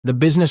The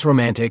Business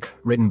Romantic,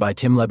 written by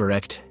Tim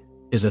Leberecht,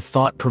 is a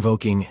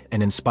thought-provoking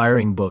and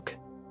inspiring book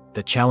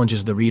that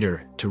challenges the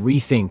reader to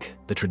rethink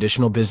the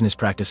traditional business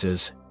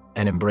practices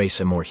and embrace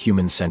a more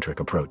human-centric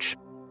approach.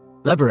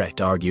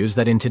 Leberecht argues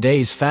that in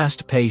today's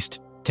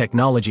fast-paced,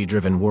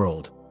 technology-driven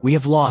world, we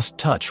have lost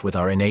touch with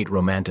our innate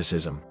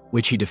romanticism,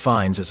 which he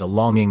defines as a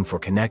longing for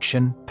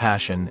connection,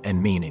 passion, and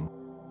meaning.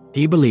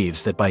 He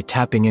believes that by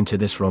tapping into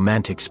this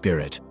romantic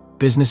spirit,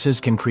 businesses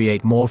can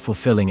create more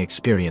fulfilling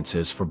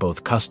experiences for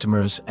both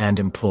customers and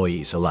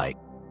employees alike.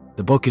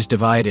 The book is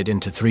divided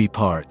into 3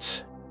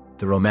 parts: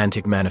 the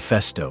Romantic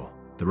Manifesto,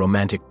 the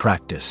Romantic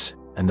Practice,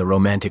 and the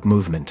Romantic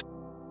Movement.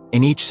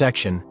 In each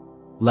section,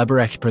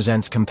 Leberecht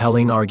presents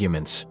compelling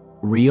arguments,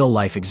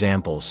 real-life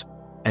examples,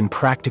 and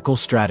practical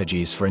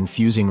strategies for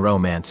infusing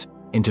romance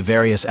into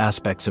various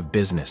aspects of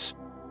business,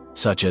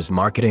 such as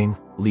marketing,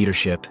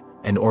 leadership,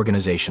 and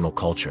organizational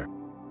culture.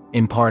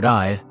 In Part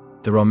I,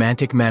 the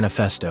Romantic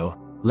Manifesto,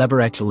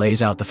 Leberecht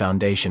lays out the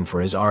foundation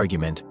for his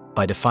argument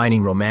by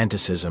defining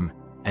romanticism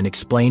and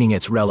explaining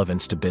its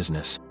relevance to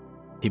business.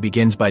 He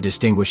begins by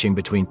distinguishing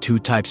between 2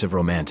 types of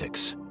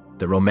romantics: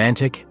 the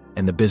romantic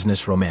and the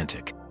business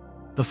romantic.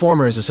 The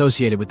former is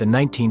associated with the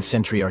 19th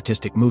century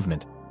artistic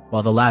movement,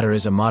 while the latter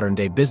is a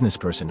modern-day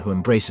businessperson who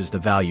embraces the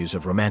values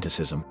of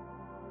romanticism.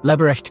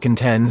 Leberecht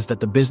contends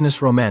that the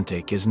business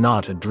romantic is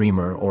not a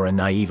dreamer or a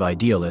naive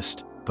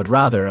idealist, but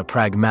rather a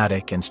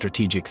pragmatic and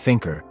strategic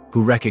thinker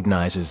who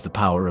recognizes the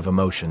power of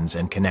emotions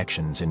and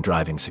connections in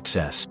driving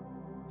success.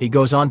 He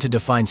goes on to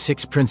define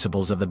 6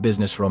 principles of the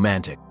business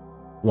romantic.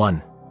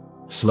 1.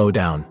 Slow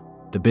down.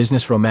 The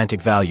business romantic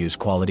values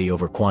quality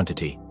over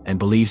quantity and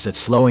believes that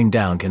slowing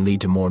down can lead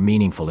to more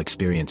meaningful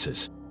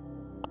experiences.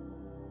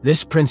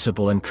 This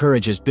principle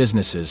encourages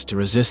businesses to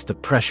resist the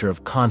pressure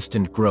of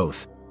constant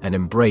growth and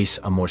embrace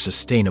a more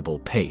sustainable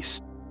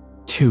pace.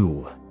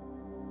 2.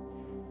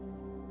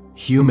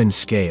 Human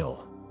scale.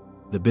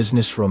 The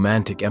business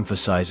romantic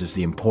emphasizes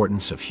the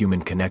importance of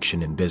human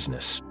connection in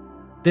business.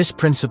 This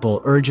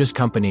principle urges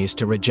companies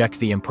to reject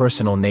the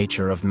impersonal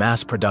nature of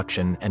mass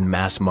production and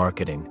mass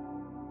marketing,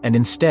 and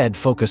instead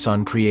focus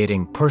on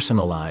creating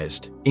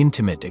personalized,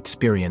 intimate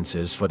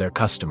experiences for their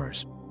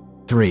customers.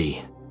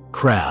 3.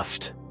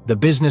 Craft. The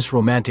business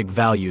romantic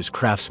values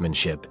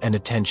craftsmanship and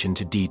attention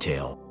to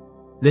detail.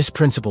 This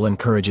principle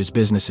encourages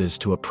businesses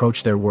to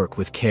approach their work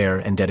with care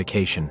and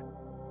dedication,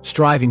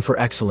 striving for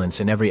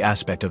excellence in every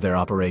aspect of their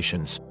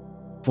operations.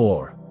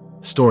 4.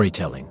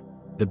 Storytelling.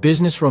 The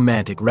business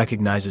romantic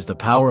recognizes the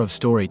power of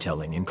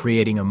storytelling in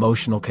creating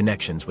emotional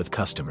connections with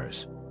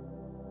customers.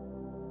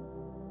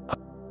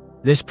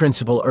 This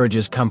principle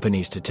urges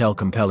companies to tell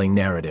compelling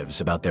narratives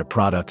about their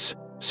products,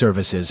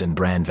 services, and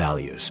brand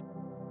values.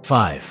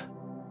 5.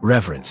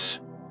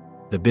 Reverence.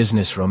 The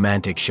business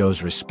romantic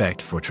shows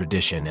respect for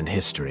tradition and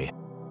history.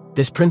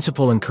 This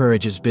principle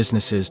encourages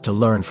businesses to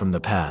learn from the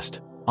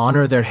past,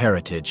 honor their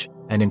heritage,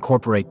 and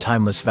incorporate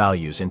timeless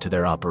values into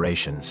their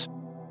operations.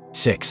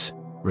 6.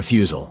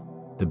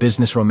 Refusal. The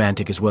business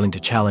romantic is willing to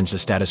challenge the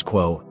status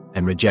quo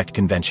and reject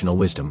conventional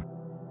wisdom.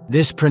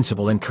 This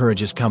principle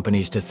encourages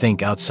companies to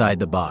think outside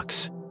the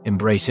box,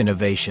 embrace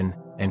innovation,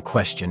 and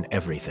question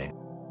everything.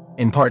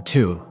 In Part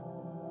 2,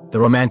 the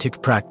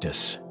Romantic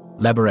Practice,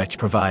 Leberecht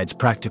provides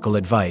practical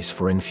advice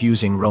for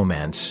infusing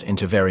romance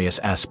into various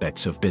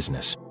aspects of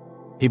business.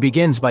 He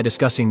begins by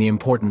discussing the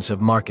importance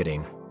of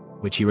marketing,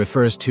 which he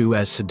refers to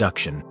as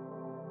seduction.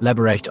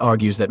 Leberecht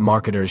argues that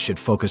marketers should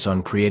focus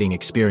on creating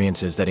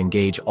experiences that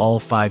engage all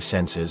 5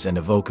 senses and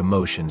evoke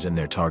emotions in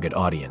their target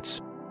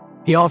audience.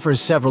 He offers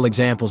several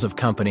examples of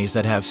companies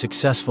that have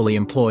successfully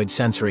employed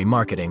sensory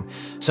marketing,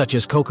 such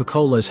as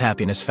Coca-Cola's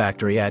Happiness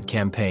Factory ad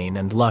campaign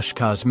and Lush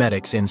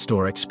Cosmetics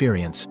in-store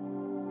experience.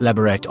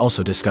 Leberecht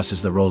also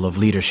discusses the role of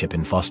leadership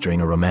in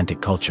fostering a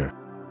romantic culture.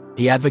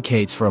 He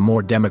advocates for a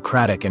more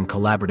democratic and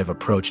collaborative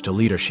approach to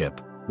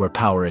leadership, where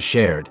power is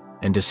shared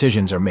and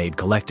decisions are made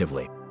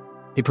collectively.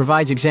 He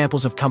provides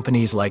examples of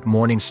companies like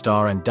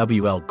Morningstar and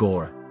W.L.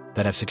 Gore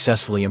that have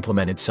successfully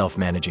implemented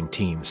self-managing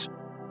teams.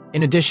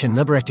 In addition,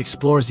 Leberecht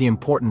explores the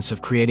importance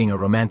of creating a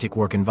romantic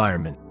work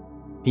environment.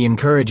 He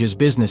encourages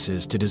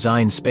businesses to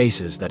design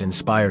spaces that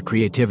inspire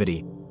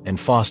creativity and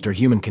foster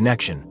human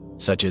connection,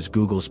 such as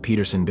Google's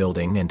Peterson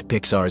Building and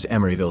Pixar's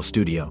Emeryville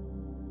Studio.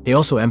 He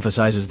also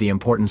emphasizes the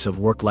importance of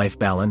work-life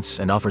balance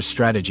and offers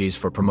strategies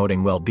for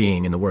promoting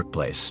well-being in the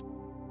workplace.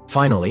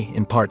 Finally,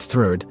 in Part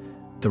 3,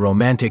 the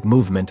Romantic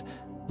Movement,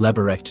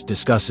 Leberecht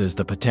discusses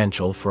the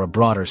potential for a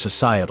broader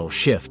societal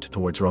shift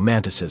towards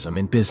romanticism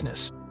in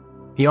business.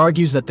 He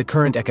argues that the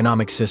current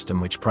economic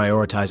system, which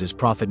prioritizes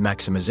profit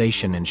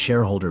maximization and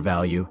shareholder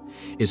value,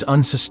 is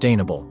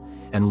unsustainable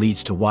and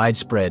leads to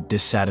widespread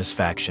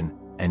dissatisfaction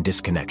and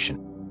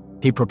disconnection.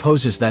 He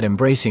proposes that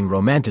embracing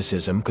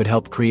romanticism could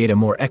help create a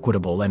more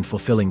equitable and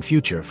fulfilling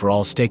future for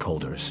all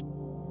stakeholders.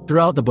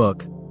 Throughout the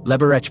book,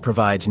 Leberecht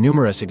provides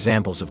numerous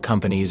examples of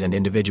companies and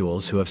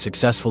individuals who have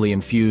successfully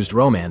infused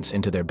romance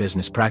into their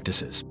business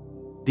practices.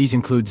 These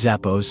include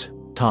Zappos,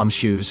 Tom's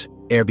Shoes,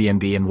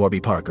 Airbnb, and Warby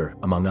Parker,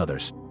 among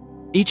others.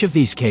 Each of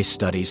these case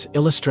studies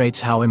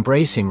illustrates how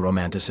embracing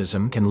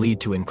romanticism can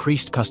lead to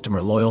increased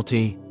customer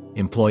loyalty,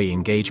 employee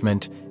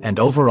engagement, and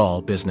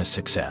overall business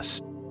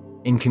success.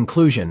 In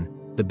conclusion,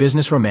 The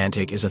Business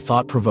Romantic is a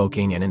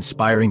thought-provoking and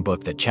inspiring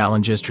book that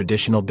challenges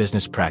traditional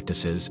business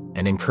practices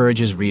and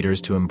encourages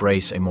readers to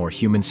embrace a more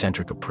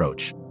human-centric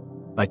approach.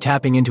 By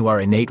tapping into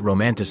our innate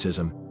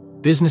romanticism,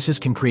 businesses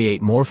can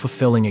create more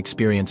fulfilling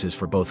experiences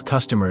for both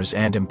customers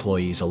and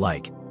employees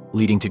alike,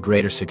 leading to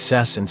greater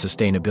success and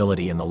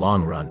sustainability in the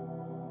long run.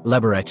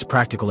 Leberecht's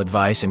practical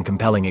advice and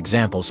compelling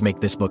examples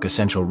make this book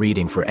essential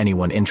reading for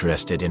anyone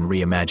interested in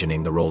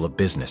reimagining the role of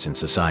business in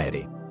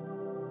society.